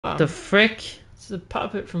The frick? It's the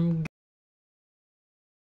puppet from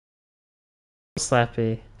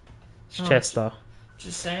Slappy. It's Oh, Chester.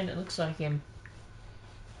 just saying, it looks like him.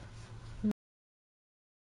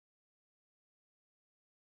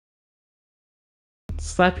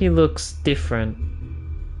 Slappy looks different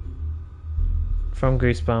from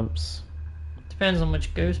Goosebumps. Depends on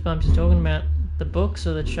which Goosebumps you're talking about. The books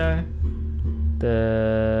or the show?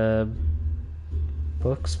 The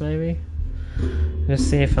books, maybe? Just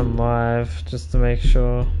see if I'm live, just to make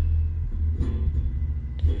sure.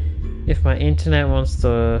 If my internet wants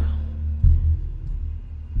to...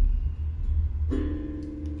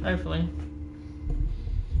 Hopefully.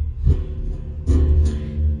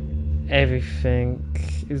 Everything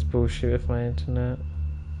is bullshit with my internet.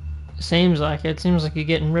 Seems like it. Seems like you're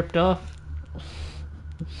getting ripped off.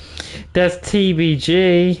 That's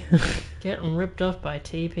TBG. Getting ripped off by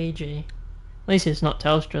TPG. At least it's not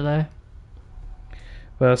Telstra though.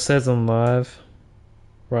 Well, it says I'm live.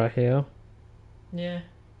 Right here. Yeah.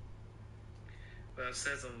 Well, it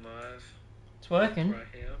says I'm live. It's working. Right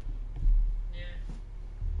here. Yeah.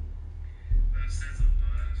 Well, it says I'm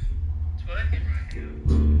live. It's working. Right here.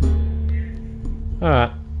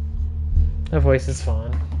 Alright. That voice is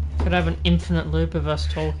fine. Could have an infinite loop of us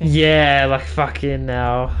talking. Yeah, like fucking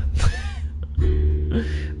now.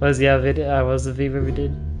 What was the other video? What was the video we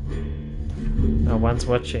did? Oh, one's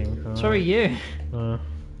watching. Oh. Sorry, you. No,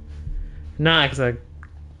 because I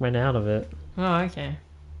went out of it. Oh, okay.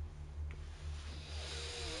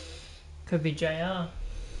 Could be JR.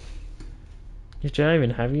 Did Jay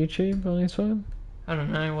even have YouTube on his phone? I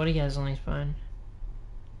don't know what he has on his phone.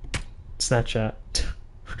 Snapchat.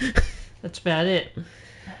 That's about it.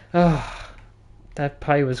 Oh, that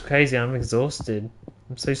pay was crazy. I'm exhausted.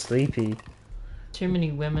 I'm so sleepy. Too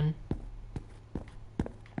many women.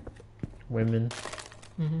 Women.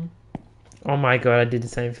 Mhm. Oh my god, I did the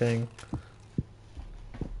same thing.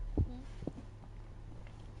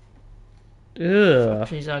 Ugh.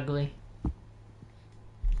 She's ugly.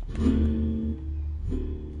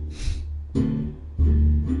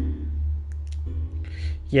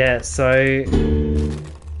 Yeah, so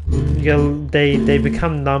they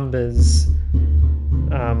become numbers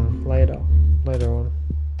later on.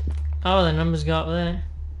 Oh, the numbers go up there.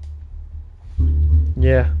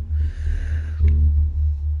 Yeah.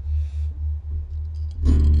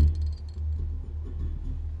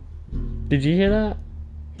 Did you hear that?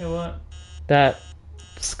 Yeah, what? That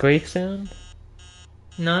squeak sound?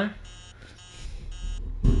 No?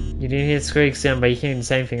 You didn't hear the squeak sound, but you hear the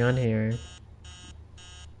same thing I'm hearing.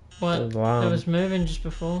 What? The It alarm. was moving just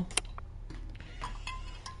before.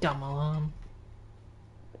 Dumb alarm.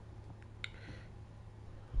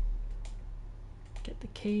 Get the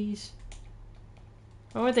keys.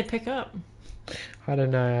 Oh, where'd they pick up? I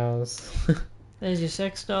don't know, I was... There's your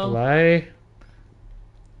sex doll. Hello?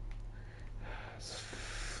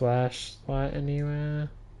 Flashlight anywhere?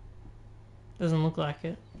 Doesn't look like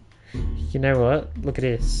it. You know what? Look at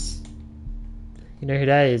this. You know who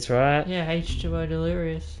that is, right? Yeah, H2O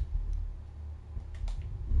Delirious.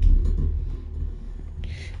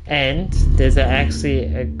 And there's actually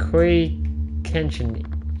a Corey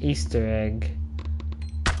Kenshin Easter egg.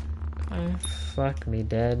 Oh, Fuck me,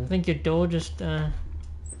 Dad. I think your door just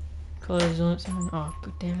closed on its own. Oh,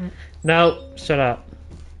 god damn it. No, shut up.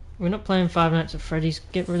 We're not playing Five Nights at Freddy's.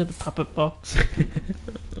 Get rid of the puppet box.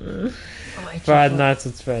 Oh, Five Nights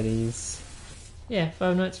at Freddy's. Yeah,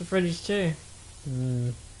 Five Nights at Freddy's too.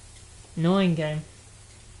 Mm. Annoying game.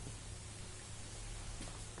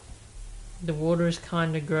 The water is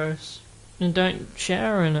kinda gross. And don't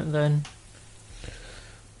shower in it then.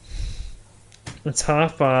 It's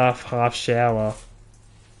half bath, half shower.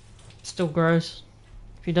 Still gross.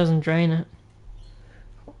 If he doesn't drain it.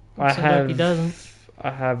 I So hope he doesn't.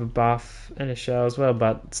 have a bath and a shower as well,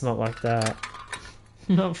 but it's not like that.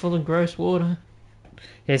 Not full of gross water.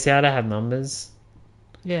 Yeah, see how they have numbers?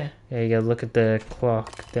 Yeah. Yeah, you gotta look at the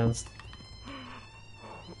clock down.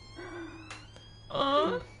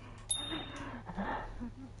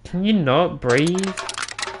 Can you not breathe?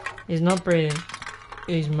 He's not breathing.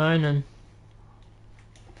 He's moaning.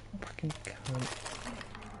 Fucking cunt.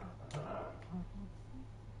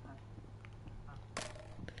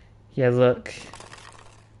 Yeah, look.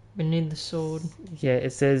 We need the sword. Yeah,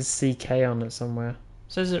 it says CK on it somewhere.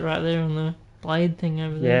 Says it right there on the blade thing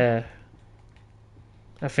over there. Yeah.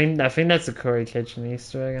 I think that's a Corey Kitchen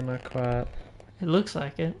Easter egg. I'm not quite It looks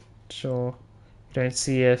like it. sure. You don't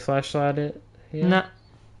see a flashlight here? Nah,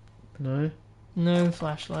 No? no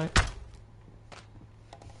flashlight.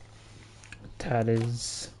 That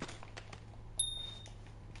is...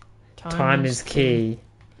 Time is key.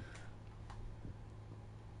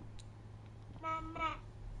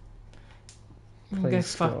 Go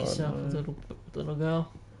Please, fuck God, yourself, man. little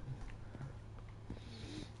girl.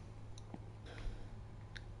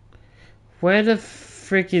 Where the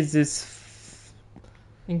frick is this? I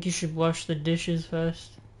think you should wash the dishes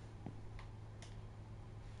first.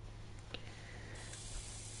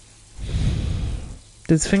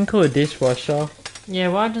 This thing called a dishwasher. Yeah,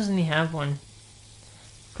 why doesn't he have one?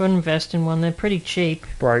 Could invest in one. They're pretty cheap.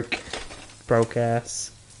 Broke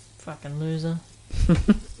ass. Fucking loser.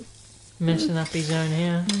 Messing up his own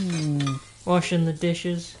hair. Washing the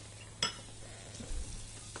dishes.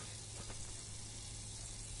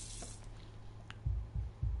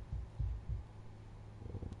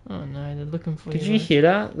 Oh no, they're looking for Did you. you mate. hear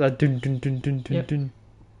that? Like dun dun dun dun dun Yep. dun.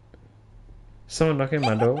 Someone knocking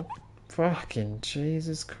my door. Fucking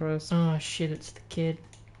Jesus Christ. Oh shit, it's the kid.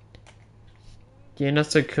 You're not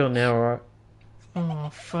so cool now, right? Oh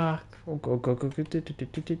fuck. Oh, go.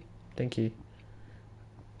 Thank you.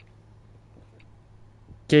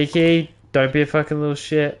 Kiki, don't be a fucking little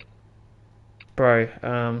shit.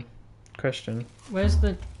 Bro, question. Where's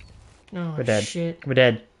the... Oh We're dead. shit. We're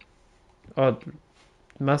dead. Oh,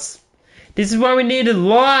 must... This is why we need a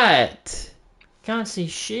light! Can't see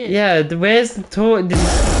shit. Yeah, where's the torch?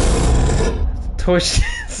 Torch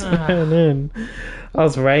is Ah. burning in. I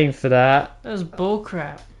was waiting for that. That was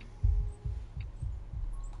bullcrap.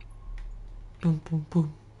 Boom, boom,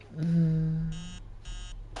 boom.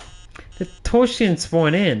 The torch didn't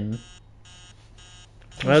spawn in.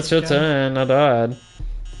 Well, that's your go. turn. I died.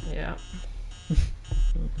 Yeah.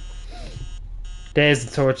 There's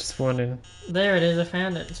the torch spawning. There it is, I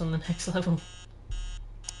found it. It's on the next level.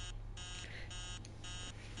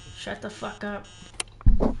 Shut the fuck up.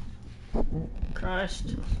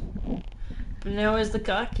 Christ. But now where's the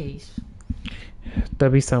car keys? They'll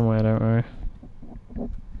be somewhere, don't worry.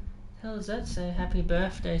 Hell does that say? Happy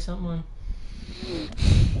birthday, someone.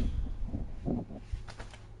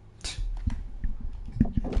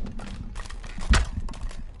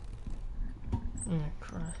 Oh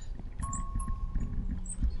Christ.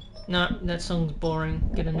 No, that song's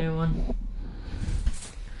boring. Get a new one.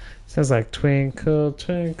 Sounds like Twinkle,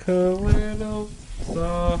 Twinkle, Little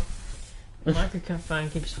Star. The microphone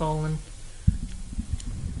keeps falling.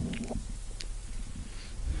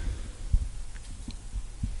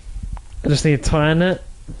 I just need to tighten it.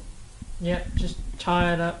 Yeah, just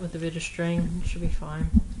tie it up with a bit of string. It should be fine.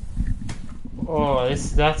 Oh,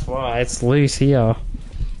 that's why. It's loose here. Oh,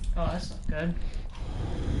 that's not good.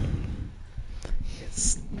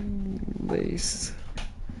 It's loose.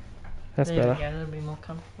 That's There we better. go, that'll be more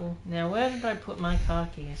comfortable. Now, where did I put my car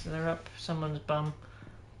keys? They're up someone's bum.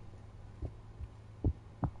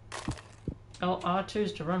 Oh,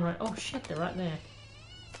 R2's to run right. Oh shit, they're right there.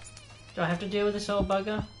 Do I have to deal with this old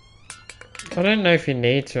bugger? I don't know if you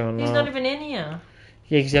need to or not. He's not even in here.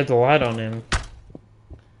 Yeah, because you have the light on him.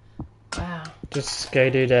 Wow. Just go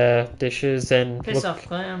do the dishes and Piss off,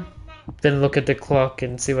 clown. then look at the clock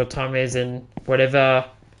and see what time it is and whatever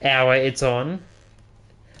hour it's on.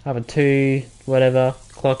 Either 2, whatever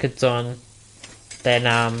clock it's on. Then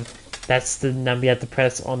that's the number you have to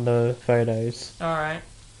press on the photos. Alright.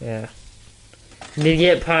 Yeah. You need to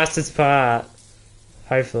get past this part.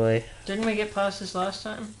 Hopefully. Didn't we get past this last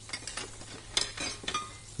time?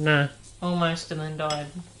 No. Almost, and then died.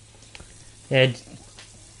 Yeah.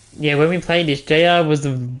 Yeah, when we played this, JR was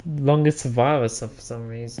the longest survivor for some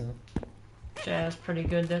reason. Yeah, that's pretty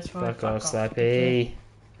good, that's why. Fuck off, Slappy.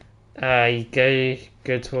 You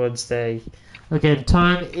go towards the... Okay, the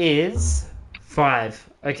time is 5.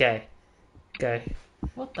 Okay. Go.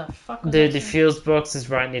 What the fuck was The that? fuse box is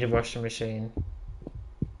right near the washing machine.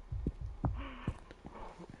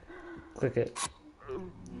 Click it.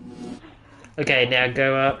 Okay, now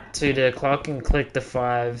go up to the clock and click the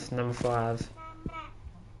 5, number 5.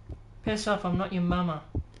 Piss off, I'm not your mama.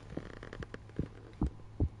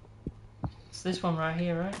 It's this one right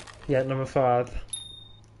here, right? Yeah, number 5.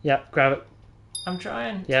 Yeah, grab it. I'm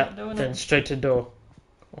trying. Yeah, Stop doing then it. straight to the door.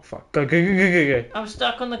 Oh fuck. Go. I'm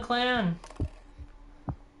stuck on the clown.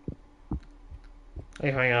 Are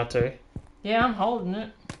you hanging out too? Yeah, I'm holding it.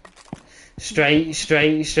 Straight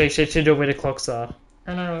to the door where the clocks are.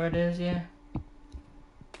 I know where it is, yeah.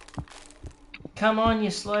 Come on, you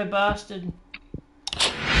slow bastard.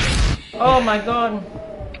 Oh my god.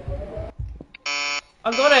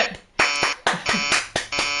 I got it.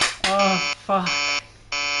 Oh, fuck.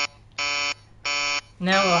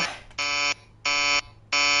 Now what?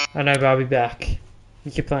 I know, but I'll be back. You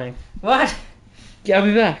keep playing. What? Yeah, I'll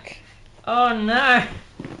be back. Oh no.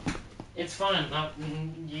 It's fine.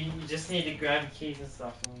 You just need to grab your keys and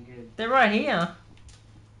stuff and we're good. They're right here.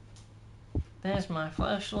 There's my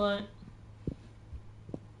flashlight.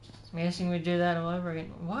 I'm guessing we do that all over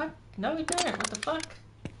again. What? No, we don't. What the fuck?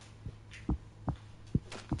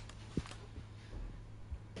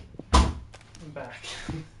 I'm back.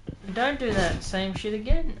 Don't do that same shit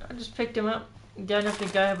again. I just picked him up. You don't have to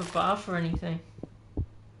go have a bath or anything.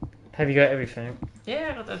 Have you got everything?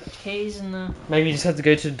 Yeah, I got the keys and the... Maybe you just have to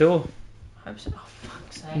go to the door. Hope so. Oh,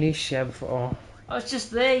 fuck's sake. You need to shower before. I was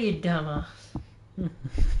just there, you dumbass.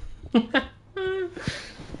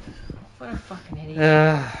 What a fucking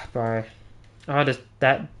idiot. Bro. Oh,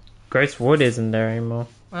 that gross wood isn't there anymore.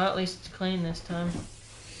 Well, at least it's clean this time.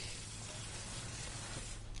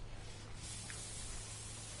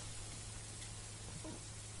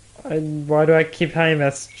 Why do I keep having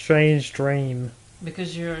that strange dream?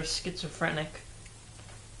 Because you're a schizophrenic.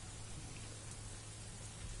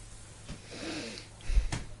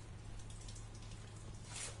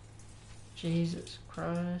 Jesus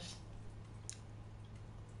Christ.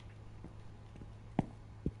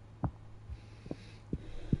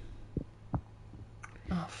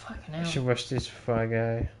 Oh, fucking I hell. should wash this before I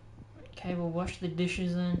go. Okay, we'll wash the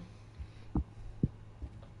dishes then.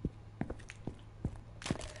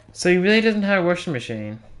 So he really doesn't have a washing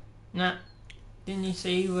machine? Nah. Didn't you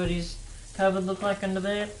see what his cupboard looked like under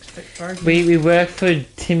there? Expect broken. We work for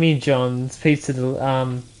Timmy John's pizza,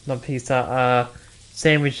 not pizza,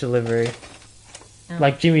 sandwich delivery. Oh.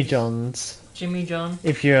 Like Jimmy John's. Jimmy John.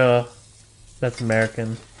 That's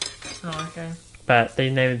American. Oh, okay. But they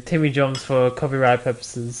named it Timmy John's for copyright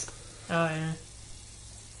purposes. Oh, yeah.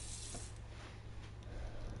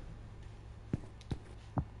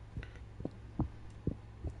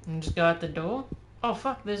 And just go out the door? Oh,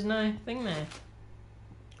 fuck, there's no thing there.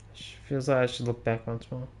 Feels like I should look back once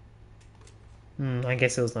more. I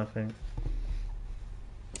guess it was nothing.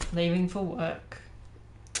 Leaving for work.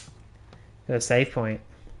 Got a save point.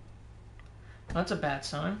 That's a bad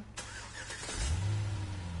sign.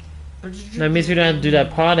 No, it means we don't have to do that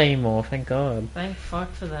part anymore, thank God. Thank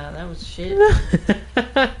fuck for that. That was shit.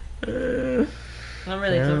 I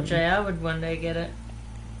really thought JR would one day get it.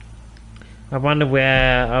 I wonder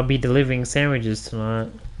where I'll be delivering sandwiches tonight.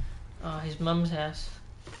 Oh, his mum's house.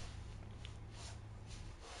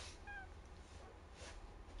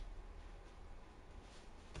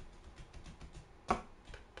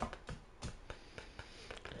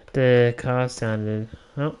 The car sounded.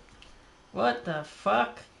 Oh. What the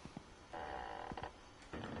fuck?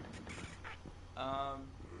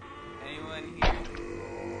 Anyone here?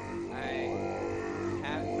 I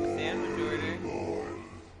have a sandwich order.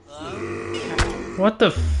 Hello? What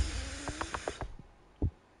the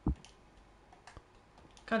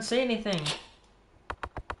Can't see anything.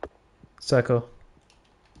 Circle.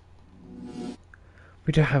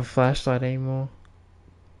 We don't have a flashlight anymore.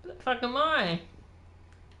 What the fuck am I?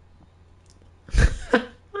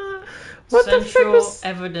 What the frick Central was?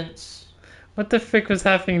 evidence. What the frick was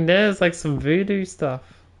happening there? It's like some voodoo stuff.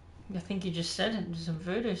 I think you just said it. Some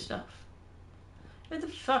voodoo stuff. Who the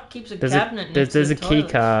fuck keeps a There's cabinet a next there's to a the key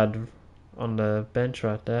toilets? card on the bench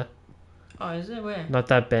right there. Oh, is there? Where? Not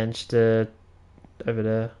that bench. The over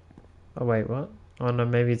there. Oh wait, what? Oh no,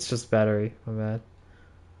 maybe it's just battery. My bad.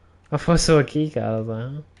 I thought I saw a key card. I was like,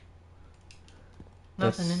 huh?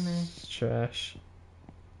 Nothing That's in there. trash.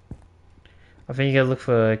 I think you gotta look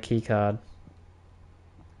for a key card.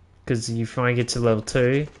 Because you finally get to level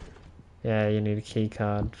 2. Yeah, you need a key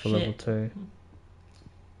card for level Shit. 2.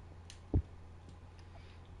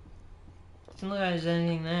 Doesn't look like there's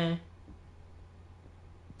anything there.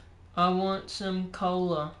 I want some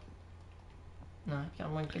cola. No, I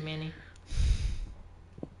won't give me any.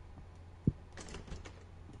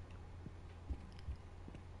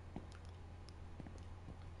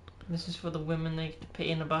 This is for the women they get to pee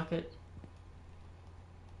in a bucket.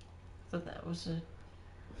 I thought that was a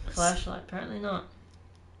flashlight. Apparently not.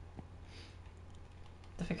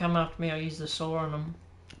 If they come after me, I'll use the saw on them.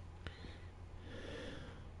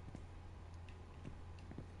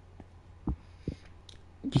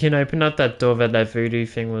 You can open up that door that voodoo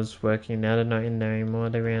thing was working. Now they're not in there anymore.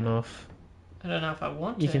 They ran off. I don't know if I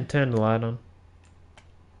want You to. can turn the light on.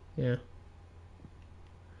 Yeah.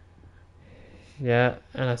 Yeah,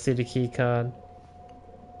 and I see the key card.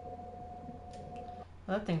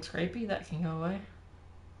 Well, that thing's creepy. That can go away.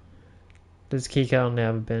 There's a key card on the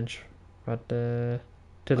other bench. Right there.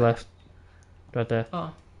 To the left. Right there.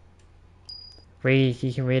 Oh,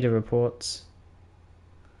 You can read the reports.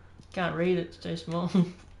 can't read it. It's too small.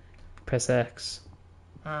 Press X.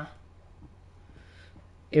 Ah,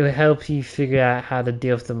 It will help you figure out how to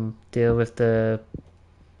deal with the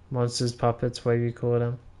monsters, puppets, whatever you call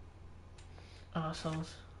them. arseholes.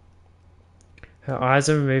 Her eyes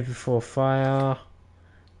are removed before fire.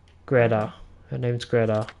 Greta. Her name's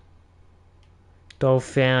Greta. Doll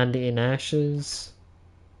found in ashes.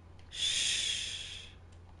 Shh.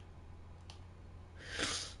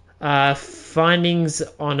 Findings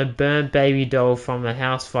on a burnt baby doll from a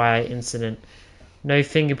house fire incident. No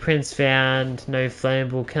fingerprints found, no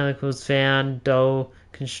flammable chemicals found. Doll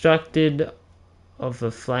constructed of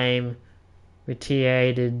a flame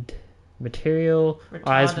retarded material.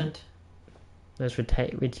 Eyes Retardant. that's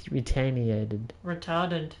retaniated.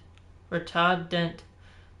 Retarded. Retardant.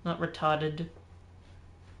 Not retarded.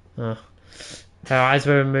 Her eyes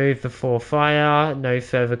were removed before fire. No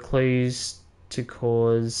further clues to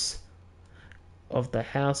cause of the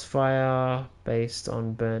house fire based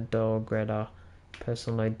on burnt doll. Greta.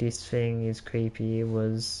 Personal note, this thing is creepy. It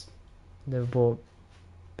was never brought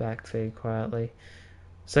back very quietly.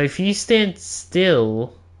 So if you stand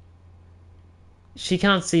still, she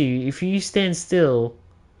can't see you. If you stand still,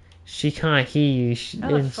 she can't hear you.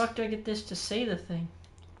 How the fuck do I get this to see the thing?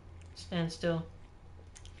 Stand still.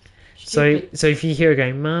 So Stupid. if you hear her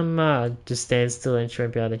going, "Mama," just stand still and she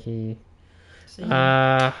won't be able to hear you. See?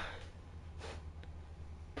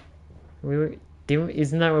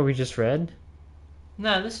 Isn't that what we just read?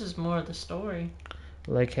 No, this is more of the story.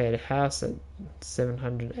 Located house at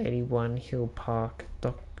 781 Hill Park.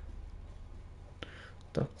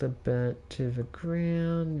 Doctor burnt to the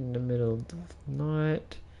ground in the middle of the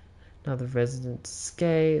night. Another resident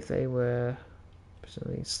escaped. They were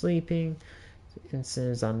presumably sleeping. The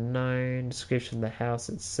incident is unknown. Description of the house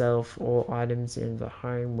itself. All items in the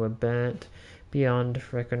home were burnt beyond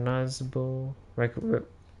recognizable.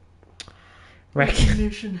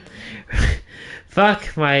 Recognition.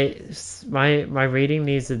 Fuck, my reading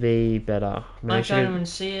needs to be better. I can't even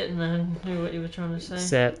see it and I knew what you were trying to say.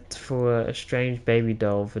 Set for a strange baby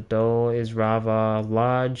doll. The doll is rather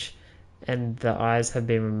large and the eyes have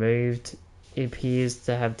been removed. It appears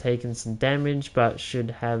to have taken some damage but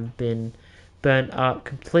should have been burnt up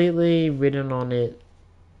completely. Written on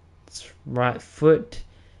its right foot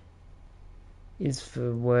is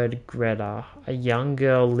the word Greta. A young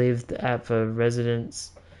girl lived at the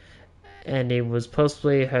residence and it was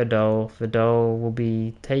possibly her doll. The doll will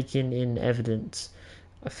be taken in evidence.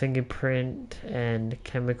 A fingerprint and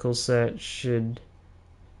chemical search should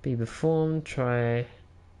be performed. Try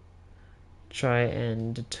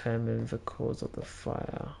and determine the cause of the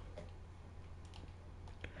fire.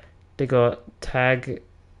 They got tag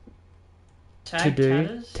to do.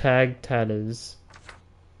 Tatters? Tag Tatters.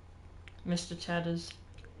 Mr. Tatters.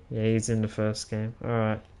 Yeah, he's in the first game.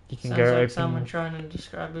 Alright. You can Sounds go like open. someone trying to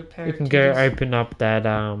describe a pair You of can go titties. open up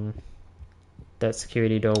that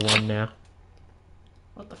security door one now.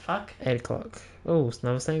 What the fuck? 8 o'clock. Oh, it's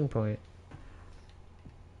another saving point.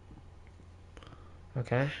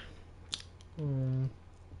 Okay.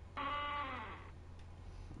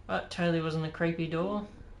 That totally wasn't a creepy door.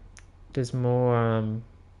 There's more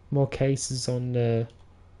cases on the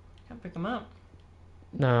Can't pick them up.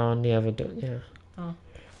 on the other door. Yeah.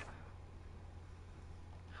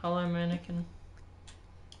 Hello, mannequin.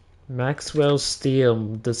 Maxwell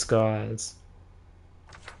Steel disguise.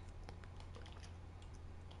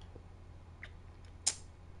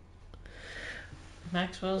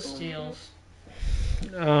 Maxwell Steels.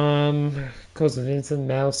 Cause of innocent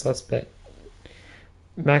male suspect.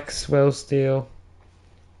 Maxwell Steel.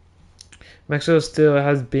 Maxwell Steel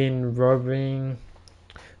has been robbing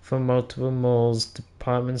from multiple malls,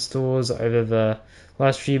 department stores over the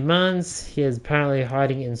last few months. He is apparently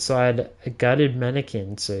hiding inside a gutted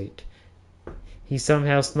mannequin suit. He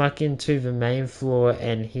somehow snuck into the main floor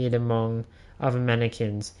and hid among other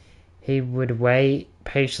mannequins. He would wait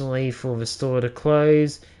patiently for the store to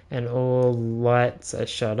close and all lights are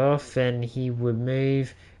shut off, and he would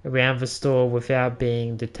move around the store without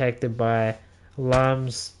being detected by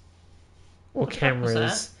alarms or What the fuck was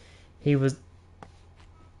cameras. He was...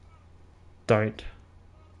 Don't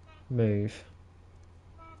move.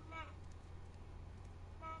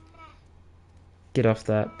 Get off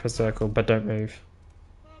that, press circle, but don't move.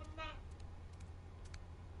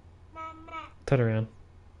 Turn around.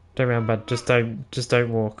 Turn around, but just don't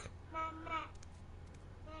walk.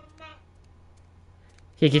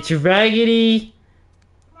 Here, get your raggedy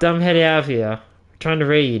dumbhead out of here. I'm trying to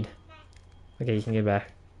read. Okay, you can get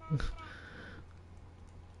back.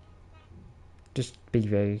 Just be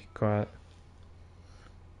very quiet.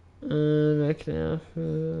 Back now.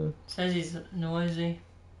 Says he's noisy.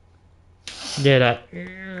 Yeah,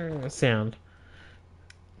 that sound.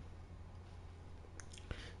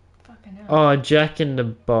 Fucking hell. Oh, Jack in the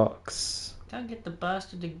Box. Can't get the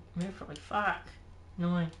bastard to move properly. Fuck.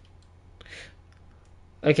 Annoying.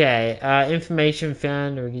 Okay, information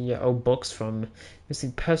found in your old box from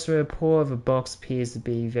missing personal report of a box appears to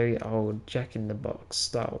be very old Jack in the Box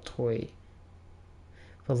style toy.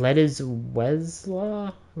 The letters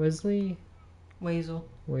Wesley? Weasel.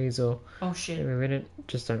 Weasel. Oh Let shit. me read it.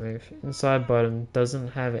 Just don't move. Inside bottom doesn't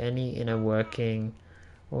have any inner working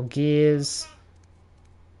or gears.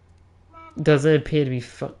 Doesn't appear to be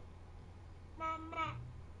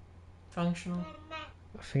Functional.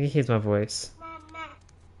 I think he hears my voice.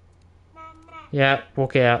 Yeah,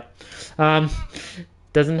 walk out.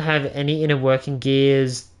 Doesn't have any inner working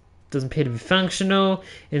gears. Doesn't appear to be functional.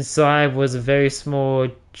 Inside was a very small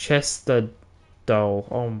Chester doll.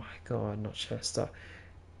 Oh my god, not Chester.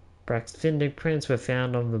 Brack's fingerprints were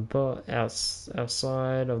found on the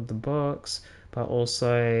outside of the box, but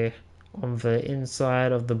also on the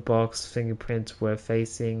inside of the box. Fingerprints were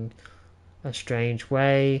facing a strange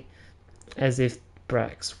way, as if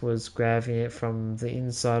Brax was grabbing it from the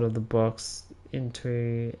inside of the box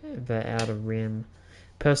into the outer rim.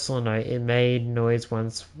 Personal note: it made noise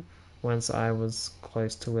once I was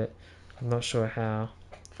close to it. I'm not sure how.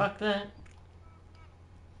 Fuck that.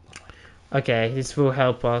 Okay, this will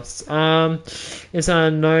help us. It's an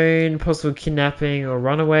unknown possible kidnapping or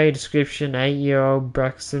runaway. Description: 8-year-old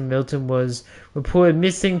Braxton Milton was reported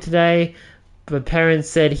missing today. But parents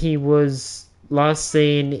said he was last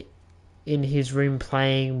seen in his room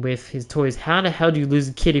playing with his toys. How the hell do you lose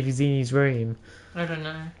a kid if he's in his room? I don't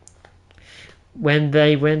know. When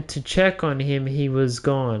they went to check on him, he was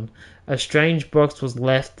gone. A strange box was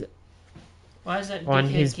left Why is that on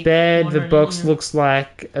dickhead his keep bed. The wandering box in? looks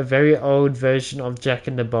like a very old version of Jack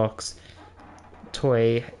in the Box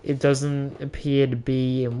toy. It doesn't appear to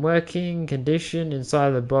be in working condition.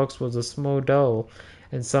 Inside the box was a small doll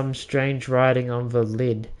and some strange writing on the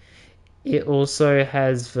lid. It also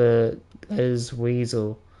has the letters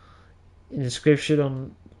Weasel.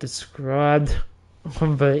 Described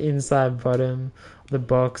on the inside bottom of the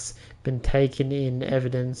box been taken in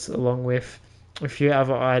evidence along with a few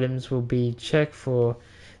other items will be checked for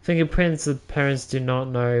fingerprints. The parents do not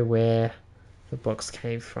know where the box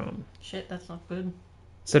came from. Shit, that's not good.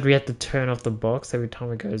 So we have to turn off the box every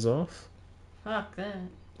time it goes off. Fuck that.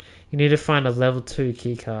 You need to find a level 2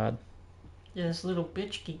 key card. Yeah, this little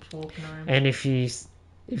bitch keeps walking around. And if you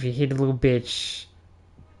hit a little bitch,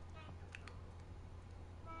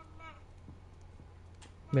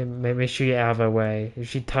 make sure you're out of her way. If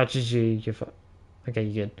she touches you, okay,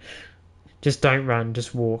 you're good. Just don't run,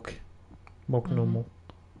 just walk. Walk normal.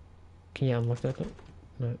 Can you unlock that?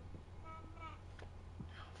 No.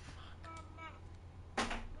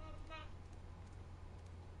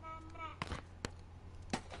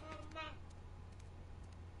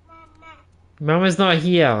 Mama's not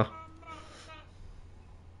here.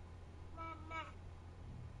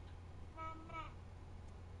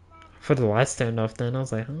 For the lights turned off then, I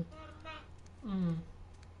was like, huh? Mm.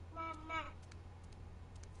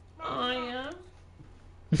 Oh yeah.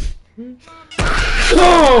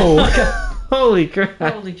 Oh! Holy crap.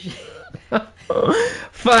 Holy shit.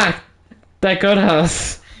 Fuck! That got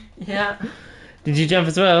us. Yeah. Did you jump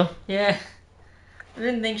as well? Yeah. I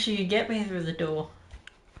didn't think she could get me through the door.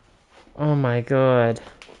 Oh my god.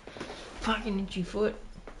 Fucking itchy foot.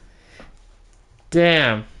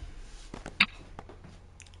 Damn.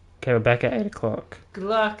 Okay, we're back at 8 o'clock. Good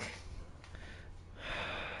luck.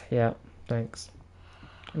 Yeah, thanks.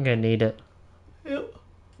 I'm gonna need it. Yep.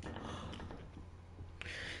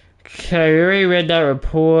 Okay, we already read that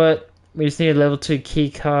report. We just need a level 2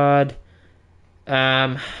 key card.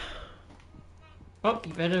 Oh,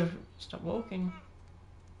 you better stop walking.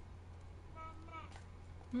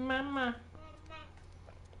 Mama.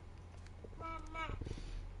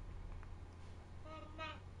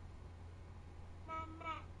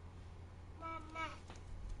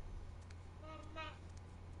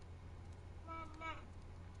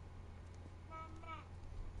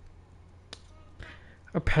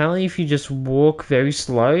 Apparently, if you just walk very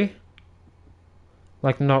slow,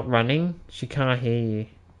 like not running, she can't hear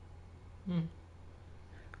you.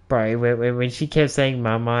 Bro, when she kept saying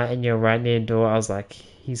mama and you're right near the door, I was like,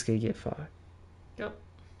 he's gonna get fucked. Yep.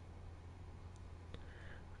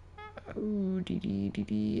 Oh,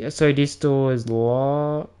 so this door is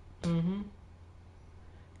locked. Mm-hmm.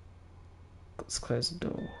 Let's close the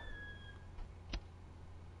door.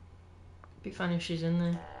 Be funny if she's in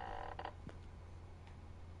there.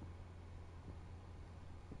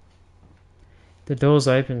 The door's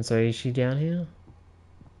open, so is she down here?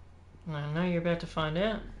 I know you're about to find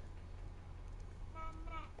out.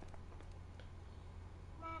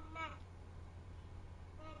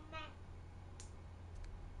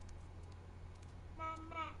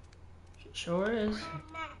 She sure is.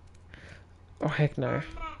 heck no.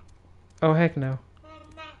 Oh heck no.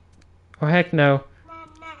 Oh heck no.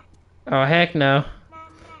 Oh heck no.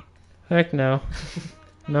 Heck no.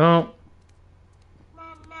 No.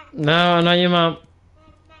 No, not your mom.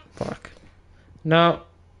 Fuck. No.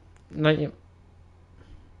 Not your...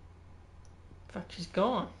 Fuck, she's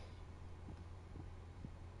gone.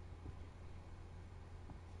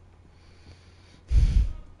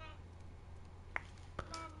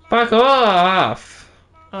 Fuck off!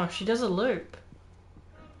 Oh, she does a loop.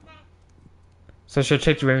 So she'll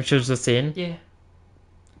check the room she was just in? Yeah.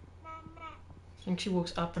 I think she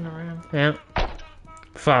walks up and around. Yeah.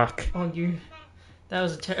 Fuck. Oh, you. That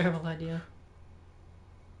was a terrible idea.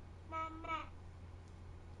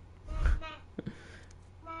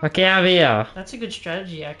 Fuck out of here. That's a good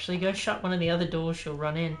strategy, actually. Go shut one of the other doors, she'll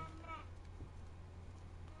run in.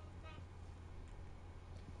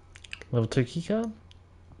 Level 2 keycard?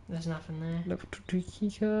 There's nothing there. Level 2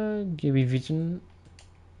 keycard? Give me vision.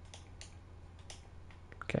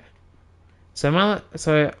 Okay.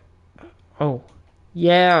 So, oh.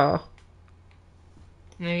 Yeah.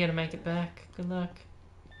 Now you gotta make it back. Good luck.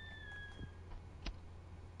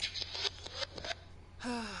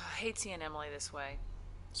 I hate seeing Emily this way.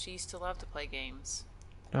 She used to love to play games.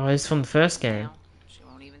 Oh, it's from the first game. Now, she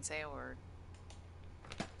won't even say a word.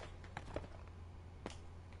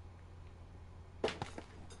 I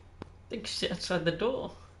think she's outside the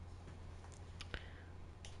door.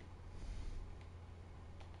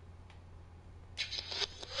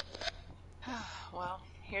 Well,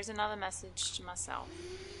 here's another message to myself.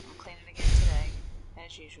 I'm cleaning again today,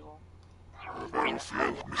 as usual. What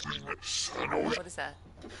is that?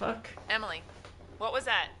 The fuck? Emily, what was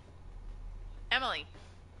that? Emily,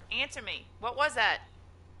 answer me. What was that?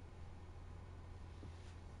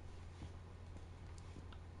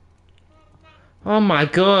 Oh my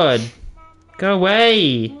god. Go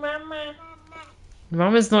away. Mama.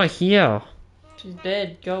 Mama's not here. She's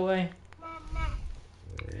dead. Go away.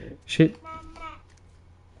 Shit.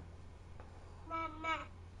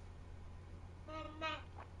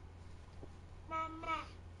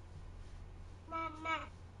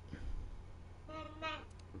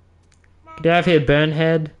 Get out of here,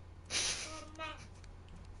 Burnhead.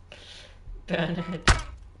 Burnhead.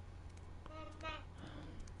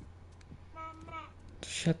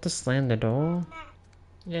 Shut the slam the door.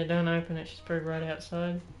 Yeah, don't open it. She's probably right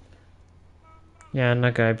outside. Yeah, I'm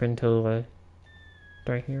not gonna open until I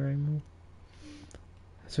don't hear anymore.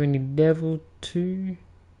 So we need level 2.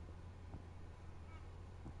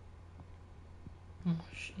 Oh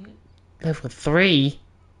shit. Level 3?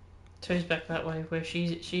 Two's back that way, where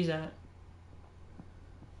she's at.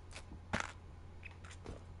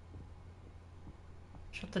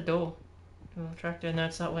 Shut the door. Don't attract her. No,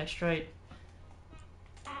 it's that way straight.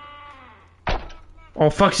 Oh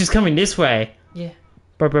fuck, she's coming this way. Yeah.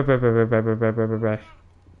 Bro. Bro.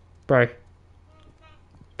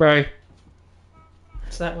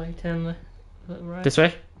 It's that way. Turn the right. This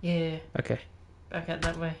way? Yeah. Okay. Back out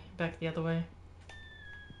that way. Back the other way.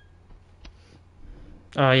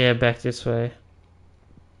 Oh yeah, back this way.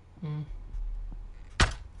 Mm.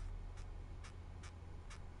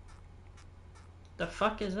 The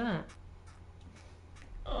fuck is that?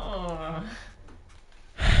 Oh.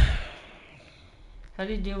 How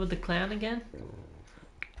do you deal with the clown again?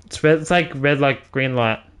 It's red. It's like red light, green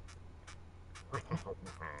light.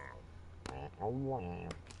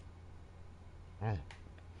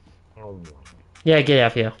 Yeah, get out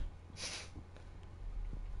of here.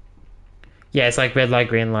 Yeah, it's like red light,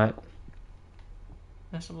 green light.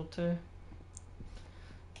 That's level 2.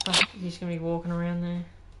 Oh, he's gonna be walking around there.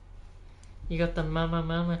 You got the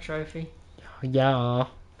Mama trophy. Yeah.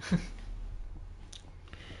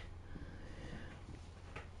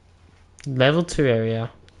 Level 2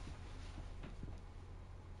 area.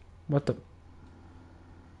 What the?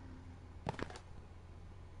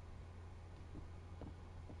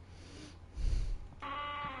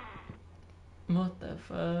 What the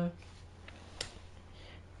fuck?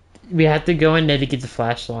 We have to go in there to get the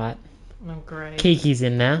flashlight. Oh, great. Kiki's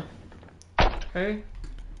in there. Who?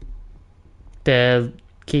 The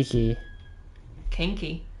Kiki.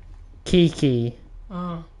 Kinky. Kiki.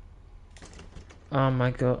 Oh. Oh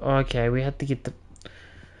my god. Okay, we have to get the...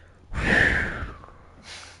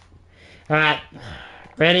 Alright.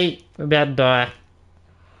 Ready? We're about to die.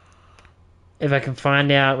 If I can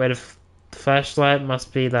find out where the flashlight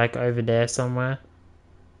must be, like, over there somewhere.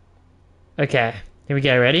 Okay. Here we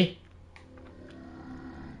go. Ready?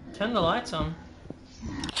 Turn the lights on.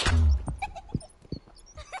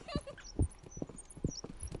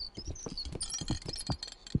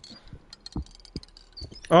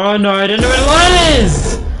 Oh no, I don't know where the light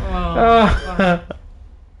is! Oh. Oh.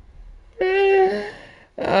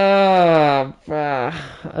 Oh, bruh.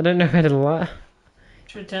 I don't know how to light.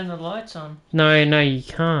 Should turn the lights on. No, you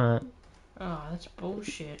can't. Oh, that's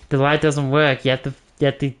bullshit. The light doesn't work. You have to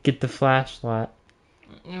get the flashlight.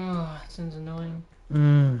 Oh, that sounds annoying.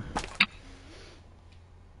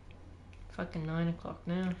 Fucking 9 o'clock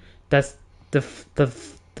now. That's the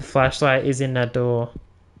flashlight is in that door.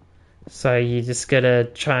 So you just gotta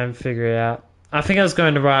try and figure it out. I think I was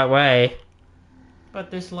going the right way. But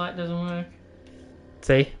this light doesn't work.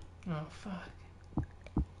 See? Oh, fuck.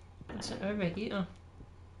 It's over here.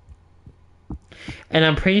 And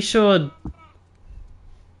I'm pretty sure.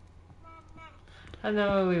 I don't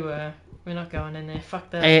know where we were. We're not going in there. Fuck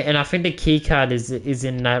that. And I think the key card is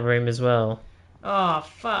in that room as well. Oh,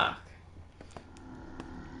 fuck.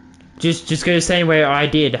 Just go the same way I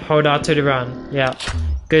did. Hold R2 to run. Yeah.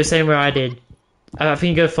 Go the same way I did. I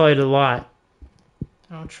think you go follow the light.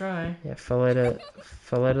 I'll try. Yeah, follow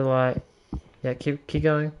the light. Yeah, keep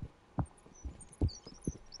going.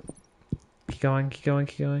 Keep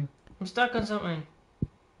going. I'm stuck on something.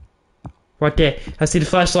 Right there. I see the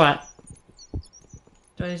flashlight.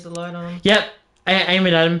 Do I use the light on? Yep. Aim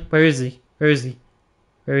it at him. Where is he?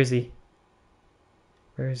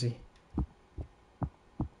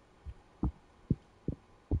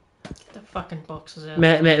 Get the fucking boxes out.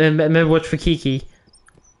 Remember, watch for Kiki.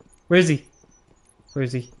 Where is he?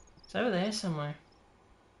 It's over there somewhere.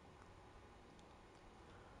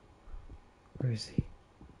 Where is he?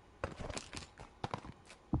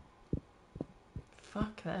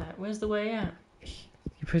 Fuck that. Where's the way out?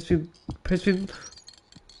 You press B.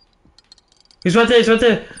 He's right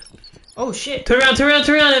there. Oh shit! Turn around if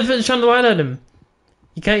you're shining the light at him.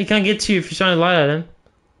 You can't get to you if you're shining the light at him.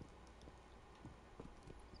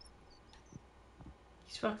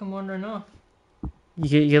 He's fucking wandering off.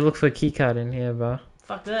 You gotta look for a key card in here, bro.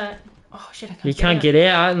 Fuck that. Oh shit! I can't You can't get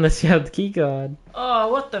out unless you have the key card. Oh,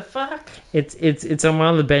 what the fuck? It's on one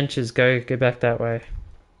of the benches. Go back that way.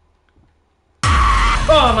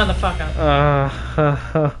 Oh,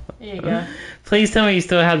 motherfucker! Here you go. Please tell me you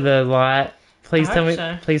still have the light. Please I tell me.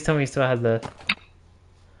 hope so. Please tell me you still have the.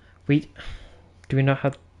 Do we not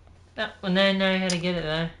have? Well, now I know how to get it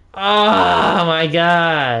though. Oh my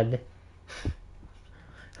god!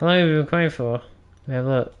 How long have we been going for? Let me have a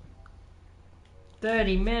look.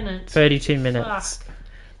 30 minutes. 32 minutes. Fuck.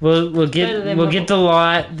 We'll Better get than we'll what- get the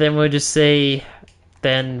light. Then we'll just see.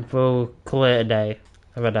 Then we'll call it a day.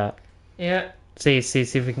 How about that? Yeah, See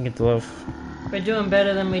if we can get the loaf. we're doing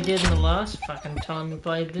better than we did in the last fucking time we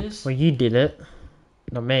played this. Well, you did it,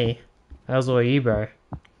 not me. That was all you, bro.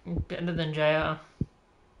 Better than JR.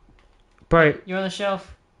 Bro, You're on the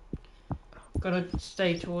shelf. Gotta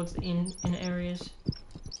stay towards the in areas.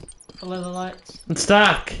 Follow the lights. I'm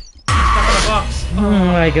stuck. Stuck in a box. Oh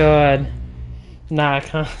my god. Nah, I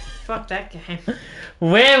can't. Fuck that game.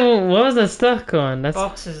 What was I stuck on? That's.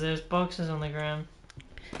 Boxes, there's boxes on the ground.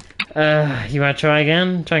 You wanna try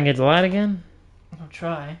again? Try and get the light again? I'll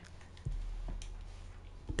try.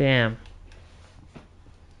 Damn,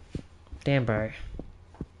 bro.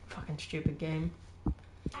 Fucking stupid game.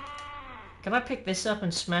 Can I pick this up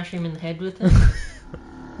and smash him in the head with it?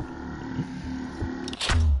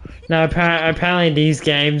 No, apparently these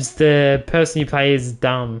games, the person you play is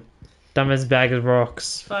dumb. Dumb as a bag of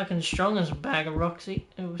rocks. Fucking strong as a bag of rocks. It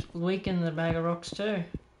was weak in the bag of rocks too.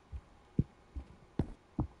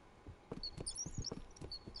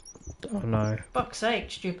 Oh no. Fuck's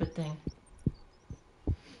sake, stupid thing.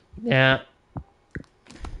 Yeah.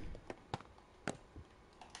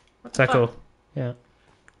 What the So fuck? cool. Yeah.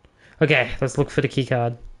 Okay, let's look for the key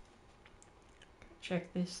card.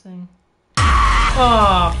 Check this thing.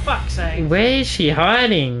 Oh, fuck's sake. Where is she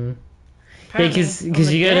hiding? Yeah, Apparently because on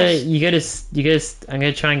the you desk. gotta. I'm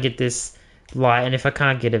gonna try and get this light, and if I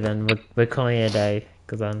can't get it, then we're calling it a day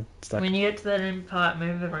because I'm stuck. When you get to that end part,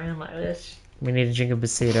 move it around like this. We need to drink a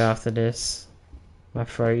Besito after this. My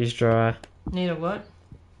throat is dry. Need a what?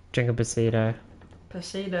 Drink a Besito.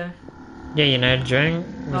 Pasito. Yeah, you know, drink.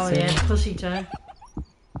 Oh yeah, pussy toe.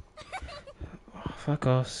 Oh, fuck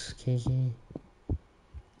off, Kiki.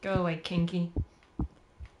 Go away, kinky.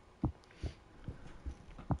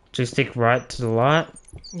 Just stick right to the light.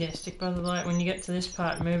 Yeah, stick by the light. When you get to this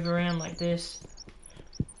part, move around like this.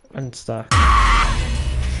 I'm stuck.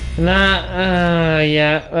 Nah,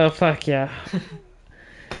 yeah, well, fuck yeah.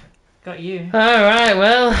 Got you. Alright,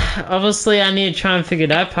 well, obviously I need to try and figure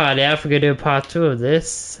that part out if we're gonna do a part 2 of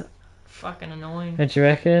this. Fucking annoying. Don't you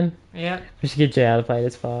reckon? Yeah. We should get JR to play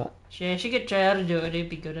this part. Yeah, she get JR to do it. He'd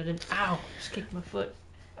be good at it. Ow! Just kicked my foot.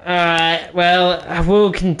 Alright, well, I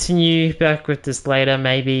will continue back with this later,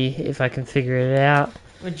 maybe, if I can figure it out.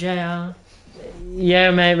 With JR.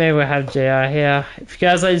 yeah, maybe we'll have JR here. If you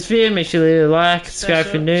guys like this video, make sure to leave a like, subscribe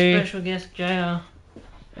if you're new, Special guest JR.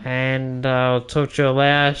 and I'll talk to you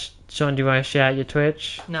later. Sean, do you want to shout out your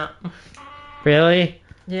Twitch? No. Really?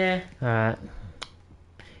 Yeah. Alright.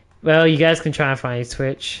 Well, you guys can try and find his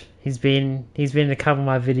Twitch. He's been in a couple of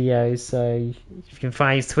my videos, so if you can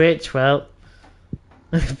find his Twitch, well,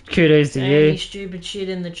 kudos to Any you. stupid shit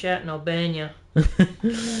in the chat and I'll ban you.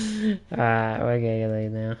 Alright, we're gonna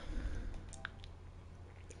leave now.